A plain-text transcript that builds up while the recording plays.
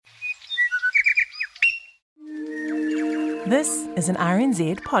This is an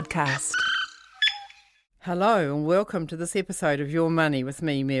RNZ podcast. Hello and welcome to this episode of Your Money with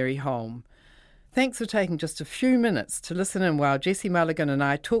me, Mary Holm. Thanks for taking just a few minutes to listen in while Jessie Mulligan and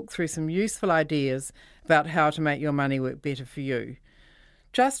I talk through some useful ideas about how to make your money work better for you.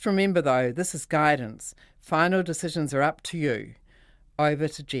 Just remember though, this is guidance. Final decisions are up to you. Over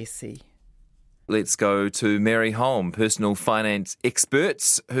to Jessie. Let's go to Mary Holm, personal finance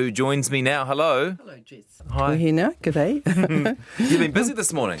expert, who joins me now. Hello. Hello, Jess. Hi. We're here now. G'day. You've been busy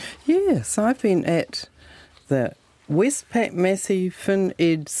this morning. Yes, I've been at the Westpac Massey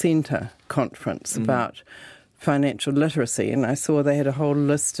FinEd Centre conference about financial literacy, and I saw they had a whole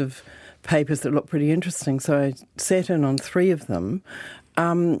list of papers that looked pretty interesting, so I sat in on three of them.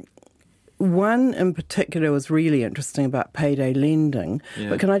 One in particular was really interesting about payday lending. Yeah.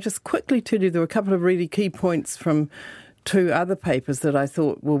 But can I just quickly tell you there were a couple of really key points from two other papers that I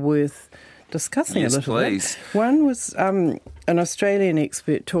thought were worth discussing a little bit. One was an Australian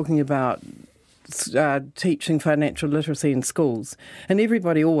expert talking about teaching financial literacy in schools. And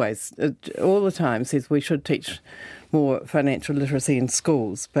everybody always, all the time, says we should teach more financial literacy in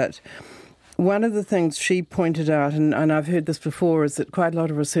schools. But one of the things she pointed out, and I've heard this before, is that quite a lot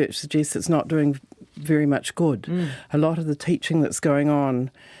of research suggests it's not doing very much good. A lot of the teaching that's going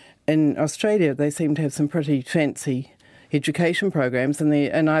on in Australia, they seem to have some pretty fancy education programs,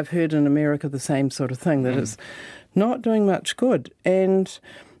 and I've heard in America the same sort of thing, that it's not doing much good. And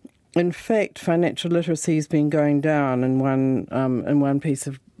in fact, financial literacy has been going down in one piece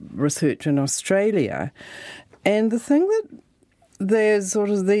of research in Australia. And the thing that these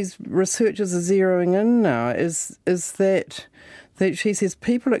researchers are zeroing in now is that she says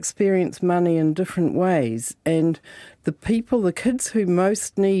people experience money in different ways, and the kids who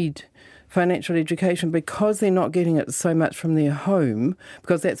most need financial education because they're not getting it so much from their home,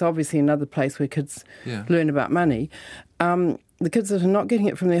 because that's obviously another place where kids learn about money. The kids that are not getting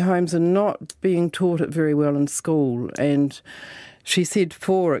it from their homes are not being taught it very well in school. And she said,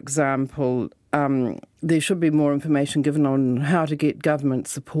 for example, there should be more information given on how to get government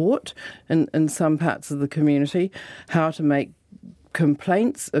support in some parts of the community, how to make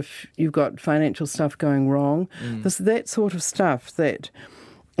complaints if you've got financial stuff going wrong, that sort of stuff that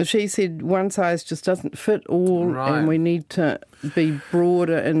she said one size just doesn't fit all, and we need to be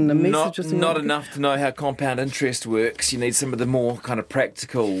broader in the messages. Not enough to know how compound interest works. You need some of the more kind of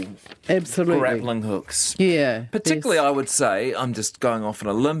practical grappling hooks. Yeah. Particularly, I would say, I'm just going off on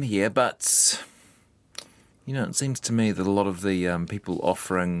a limb here, but it seems to me that a lot of the people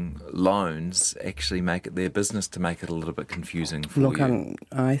offering loans actually make it their business to make it a little bit confusing for you.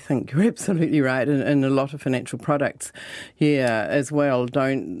 I think you're absolutely right. And a lot of financial products, as well,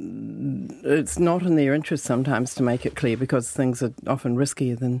 it's not in their interest sometimes to make it clear, because things are often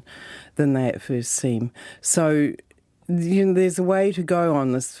riskier than they at first seem. So there's a way to go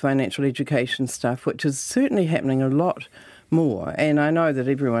on this financial education stuff, which is certainly happening a lot more, and I know that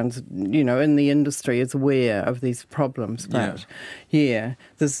everyone's, in the industry is aware of these problems, but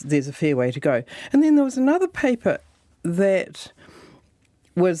there's a fair way to go. And then there was another paper that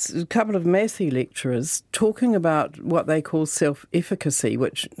was a couple of Massey lecturers talking about what they call self-efficacy,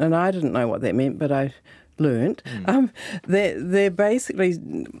 and I didn't know what that meant, but I learned. They're basically,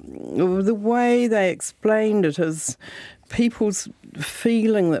 the way they explained it is people's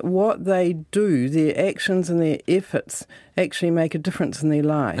feeling that what they do, their actions and their efforts, actually make a difference in their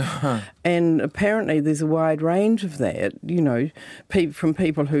life. And apparently there's a wide range of that, from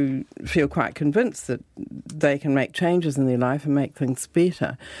people who feel quite convinced that they can make changes in their life and make things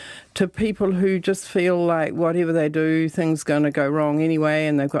better, to people who just feel like whatever they do, things are going to go wrong anyway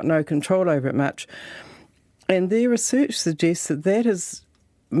and they've got no control over it much. And their research suggests that is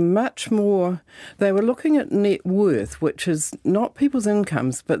much more. They were looking at net worth, which is not people's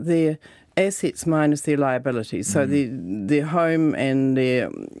incomes, but their assets minus their liabilities. So their home and their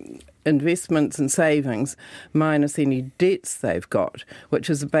investments and savings minus any debts they've got, which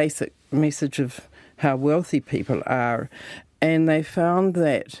is a basic message of how wealthy people are. And they found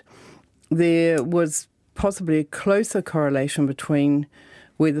that there was possibly a closer correlation between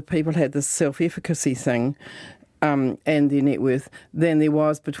whether people had this self-efficacy thing and their net worth than there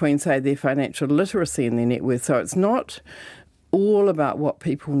was between, say, their financial literacy and their net worth. So it's not all about what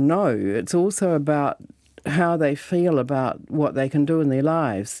people know. It's also about how they feel about what they can do in their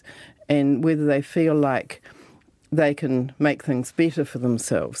lives and whether they feel like they can make things better for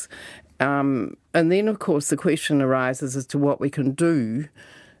themselves. And then, of course, the question arises as to what we can do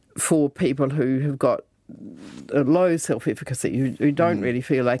for people who have got a low self-efficacy, who don't really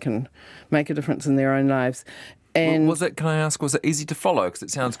feel they can make a difference in their own lives. And can I ask, was it easy to follow? Because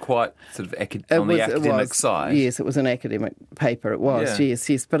it sounds quite sort of on the academic side. Yes, it was an academic paper, it was, Yeah.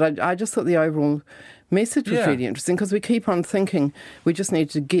 yes. But I just thought the overall message was really interesting, because we keep on thinking we just need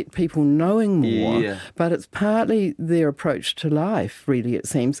to get people knowing more, but it's partly their approach to life, really, it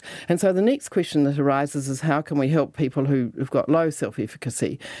seems. And so the next question that arises is, how can we help people who've got low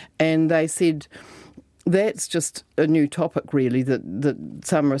self-efficacy? And they said that's just a new topic, really, that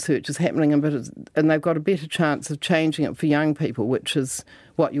some research is happening, and they've got a better chance of changing it for young people, which is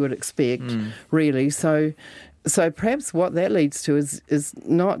what you would expect, really. So perhaps what that leads to is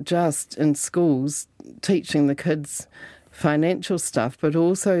not just in schools teaching the kids financial stuff, but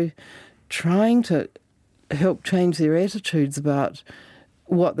also trying to help change their attitudes about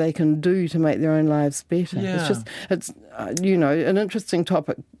what they can do to make their own lives better. Yeah. It's an interesting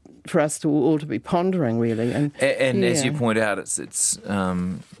topic for us to all to be pondering, really. And as you point out, it's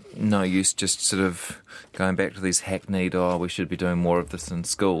no use just sort of going back to these hackneyed, we should be doing more of this in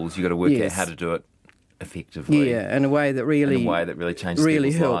schools. You've got to work out how to do it effectively. Yeah, in a way that really changes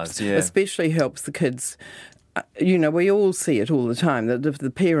people's helps, lives. Yeah. Especially helps the kids. We all see it all the time, that if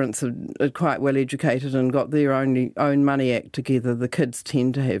the parents are quite well educated and got their own money act together, the kids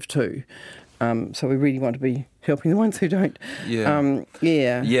tend to have too. So we really want to be helping the ones who don't. And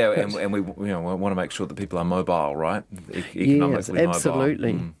we want to make sure that people are mobile, right? Economically yes,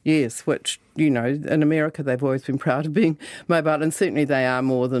 absolutely. Mobile. Yes, which, in America they've always been proud of being mobile, and certainly they are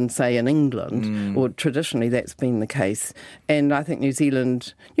more than, say, in England, or traditionally that's been the case. And I think New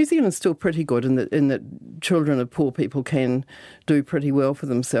Zealand's still pretty good in that children of poor people can do pretty well for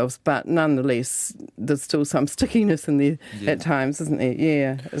themselves, but nonetheless there's still some stickiness in there at times, isn't there?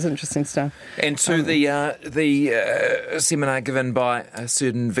 Yeah, it's interesting stuff. And to the seminar given by a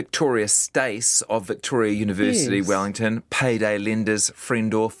certain Victoria Stace of Victoria University, Wellington, Payday Lenders,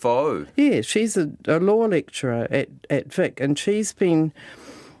 Friend or Foe? Yeah, she's a law lecturer at Vic, and she's been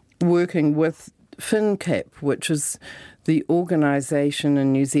working with FinCap, which is the organisation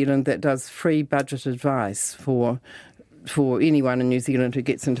in New Zealand that does free budget advice for anyone in New Zealand who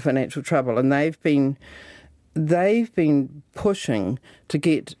gets into financial trouble. And they've been pushing to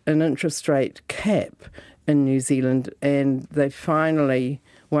get an interest rate cap in New Zealand, and they finally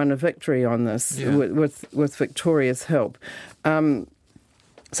won a victory on this with Victoria's help.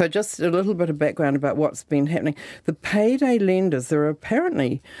 So just a little bit of background about what's been happening. The payday lenders, there are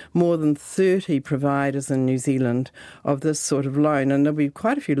apparently more than 30 providers in New Zealand of this sort of loan, and there'll be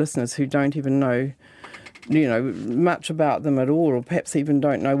quite a few listeners who don't even know much about them at all, or perhaps even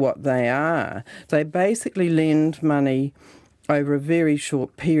don't know what they are. They basically lend money over a very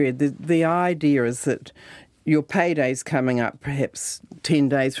short period. The idea is that your payday's coming up perhaps 10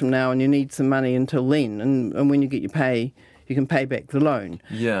 days from now, and you need some money until then, and when you get your pay, you can pay back the loan.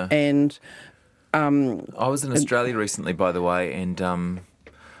 Yeah. And I was in Australia recently, by the way, and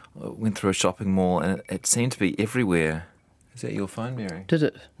went through a shopping mall, and it seemed to be everywhere. Is that your phone, Mary? Did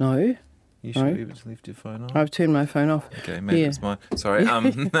it? No. You should be able to leave your phone on. I've turned my phone off. Okay, maybe it's mine. Sorry.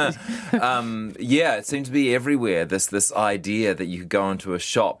 It seemed to be everywhere, this idea that you could go into a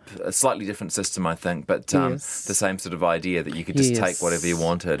shop, a slightly different system, I think, but the same sort of idea that you could just take whatever you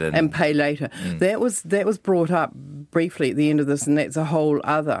wanted and pay later. That was brought up briefly at the end of this, and that's a whole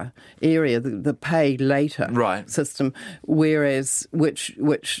other area, the pay later system, whereas which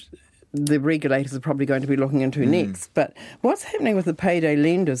the regulators are probably going to be looking into next. But what's happening with the payday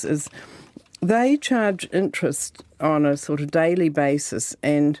lenders is they charge interest on a sort of daily basis,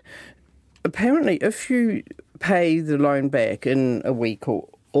 and apparently if you pay the loan back in a week or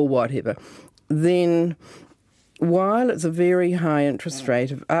whatever, then while it's a very high interest rate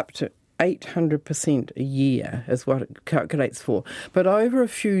of up to 800% a year is what it calculates for, but over a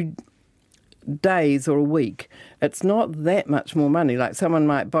few days or a week, it's not that much more money. Like someone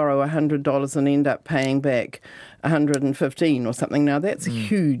might borrow $100 and end up paying back $115 or something. Now that's a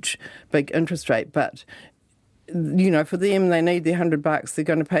huge, big interest rate, but for them, they need the $100. They're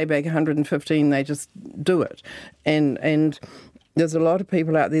going to pay back $115. They just do it, and there's a lot of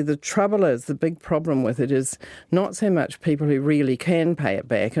people out there. The trouble is, the big problem with it is not so much people who really can pay it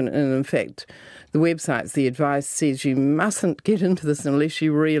back, and in fact, the websites, the advice says you mustn't get into this unless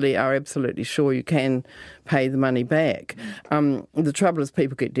you really are absolutely sure you can pay the money back. The trouble is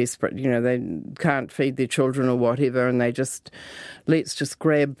people get desperate. They can't feed their children or whatever, and they let's just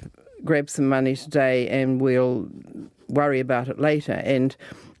grab some money today and we'll worry about it later. And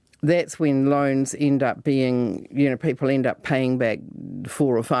that's when loans end up being, people end up paying back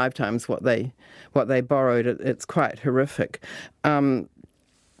 4 or 5 times what they borrowed. It's quite horrific.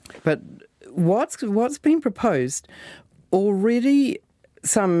 But what's been proposed already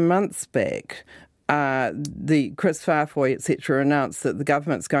some months back the Chris Farfoy, etc., announced that the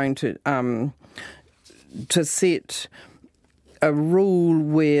government's going to set a rule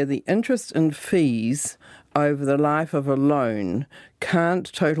where the interest and fees over the life of a loan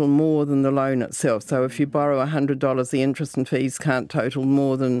can't total more than the loan itself. So if you borrow $100, the interest and fees can't total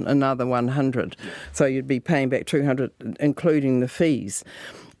more than another $100. So you'd be paying back $200, including the fees.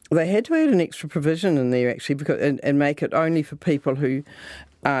 They had to add an extra provision in there, actually, because and make it only for people who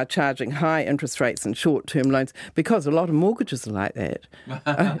are charging high interest rates and short-term loans, because a lot of mortgages are like that.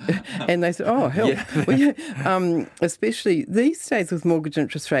 And they said, oh, help. Yeah. Well, especially these days with mortgage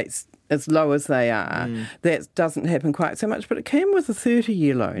interest rates as low as they are, that doesn't happen quite so much, but it can with a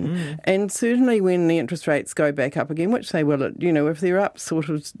 30-year loan. And certainly when the interest rates go back up again, which they will, if they're up sort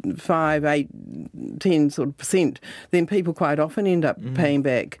of 5, 8, 10 sort of percent, then people quite often end up paying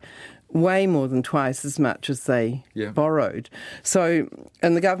back way more than twice as much as they borrowed. So,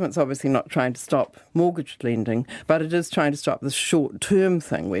 and the government's obviously not trying to stop mortgage lending, but it is trying to stop the short-term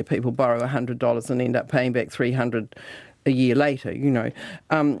thing where people borrow $100 and end up paying back $300 a year later,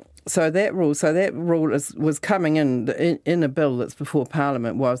 So that rule was coming in a bill that's before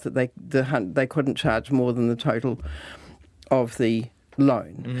Parliament, was that they couldn't charge more than the total of the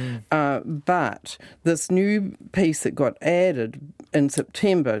loan. But this new piece that got added in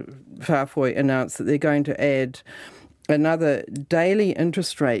September, Farfoy announced that they're going to add another daily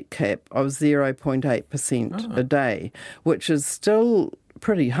interest rate cap of 0.8% a day, which is still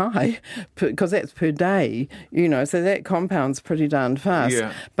pretty high, because that's per day, so that compounds pretty darn fast.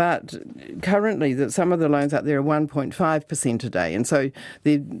 Yeah. But currently, some of the loans out there are 1.5% a day, and so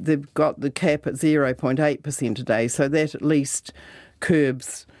they've got the cap at 0.8% a day, so that at least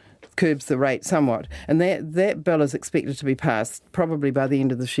curbs the rate somewhat. And that bill is expected to be passed probably by the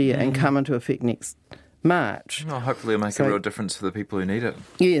end of this year and come into effect next March. Well, hopefully it'll make a real difference for the people who need it.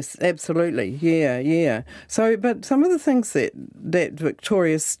 Yes, absolutely. Yeah. So, but some of the things that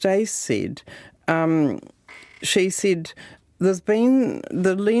Victoria Stace said, she said there's been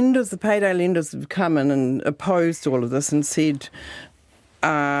the payday lenders have come in and opposed all of this and said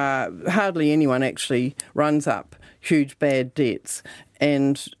hardly anyone actually runs up huge bad debts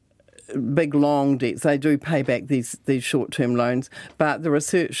and big long debts. They do pay back these short-term loans, but the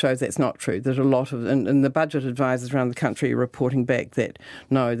research shows that's not true. That a lot of, and the budget advisors around the country are reporting back that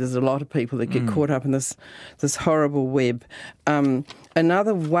no, there's a lot of people that get caught up in this horrible web.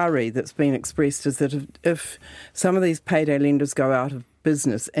 Another worry that's been expressed is that if some of these payday lenders go out of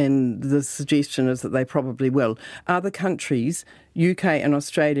business, and the suggestion is that they probably will. Other countries, UK and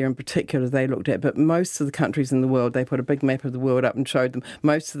Australia in particular, they looked at, but most of the countries in the world, they put a big map of the world up and showed them,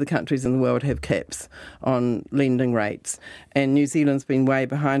 most of the countries in the world have caps on lending rates, and New Zealand's been way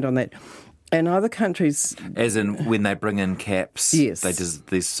behind on that. And other countries... As in when they bring in caps, yes,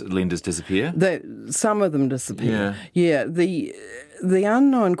 these lenders disappear? Some of them disappear. Yeah. The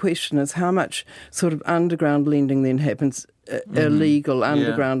unknown question is how much sort of underground lending then happens, illegal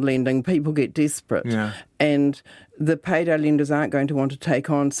underground lending. People get desperate. Yeah. And the payday lenders aren't going to want to take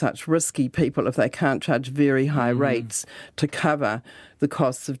on such risky people if they can't charge very high rates to cover the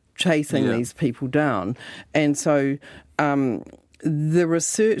costs of chasing these people down. And so... the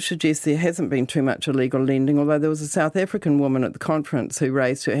research suggests there hasn't been too much illegal lending, although there was a South African woman at the conference who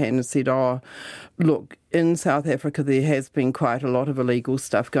raised her hand and said, look, in South Africa there has been quite a lot of illegal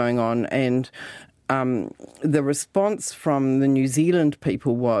stuff going on, and the response from the New Zealand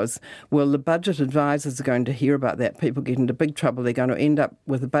people was, well, the budget advisors are going to hear about that. People get into big trouble. They're going to end up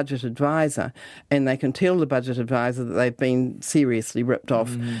with a budget advisor, and they can tell the budget advisor that they've been seriously ripped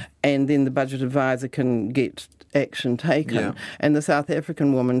off, and then the budget advisor can get action taken. Yeah. And the South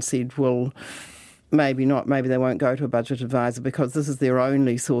African woman said, well, maybe not. Maybe they won't go to a budget advisor because this is their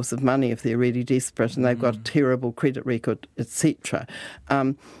only source of money if they're really desperate and they've got a terrible credit record, etc.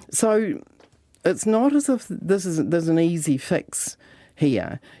 So it's not as if there's an easy fix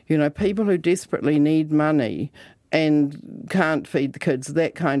here. People who desperately need money and can't feed the kids,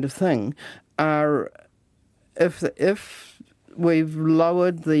 that kind of thing, are, if we've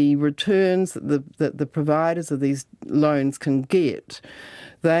lowered the returns that the providers of these loans can get,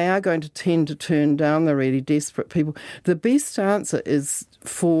 they are going to tend to turn down the really desperate people. The best answer is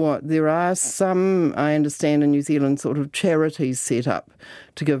there are some, I understand, in New Zealand, sort of charities set up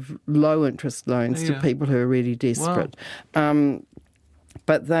to give low interest loans to people who are really desperate. Wow.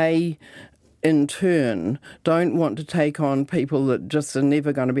 But they, in turn, don't want to take on people that just are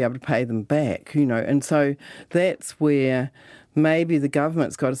never going to be able to pay them back, and so that's where maybe the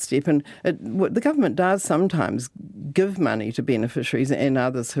government's got to step in. The government does sometimes give money to beneficiaries and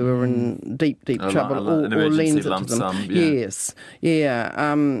others who are in deep trouble, or lends it to them. Yes,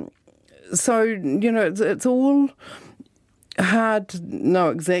 So, it's all hard to know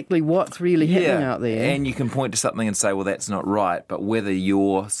exactly what's really happening out there. And you can point to something and say, well, that's not right, but whether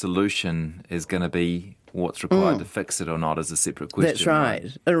your solution is going to be what's required to fix it or not is a separate question. That's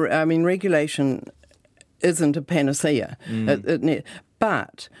right. I mean, regulation isn't a panacea.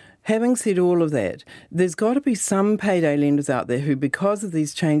 But having said all of that, there's got to be some payday lenders out there who, because of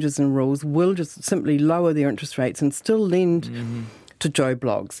these changes in rules, will just simply lower their interest rates and still lend to Joe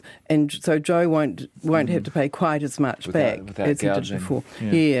blogs, and so Joe won't have to pay quite as much back as he did before.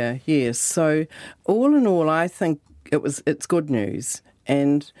 Yeah. So all in all, I think it's good news,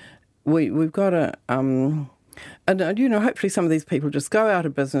 and we've got to. And hopefully some of these people just go out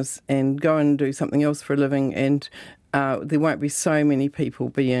of business and go and do something else for a living, and there won't be so many people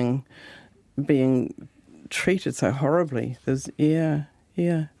being treated so horribly. Yeah.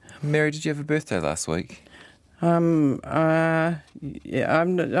 Mary, did you have a birthday last week? I'm not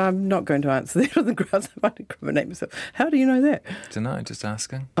going to answer that on the grounds I might incriminate myself. How do you know that? Don't know, just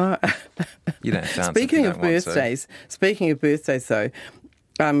asking. You don't have to answer. Speaking of birthdays, though,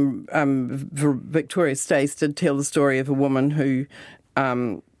 Victoria Stace did tell the story of a woman who,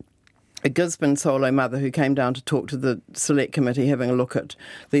 a Gisborne solo mother who came down to talk to the select committee having a look at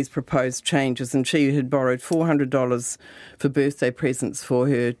these proposed changes, and she had borrowed $400 for birthday presents for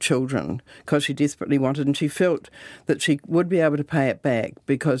her children because she desperately wanted, and she felt that she would be able to pay it back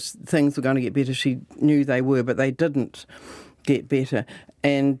because things were going to get better. She knew they were, but they didn't get better.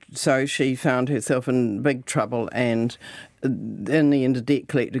 And so she found herself in big trouble, and in the end a debt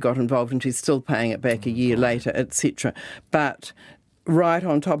collector got involved, and she's still paying it back a year later, etc. But right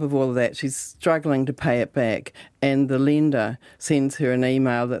on top of all of that, she's struggling to pay it back, and the lender sends her an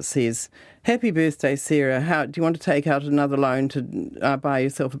email that says, "Happy birthday, Sarah. Do you want to take out another loan to buy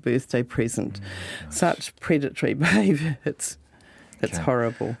yourself a birthday present?" Such predatory behaviour. It's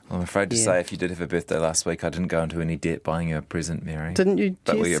horrible. Well, I'm afraid to say, if you did have a birthday last week, I didn't go into any debt buying you a present, Mary. Didn't you, Jesse?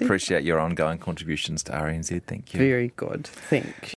 But we appreciate your ongoing contributions to RNZ. Thank you. Very good. Thank you.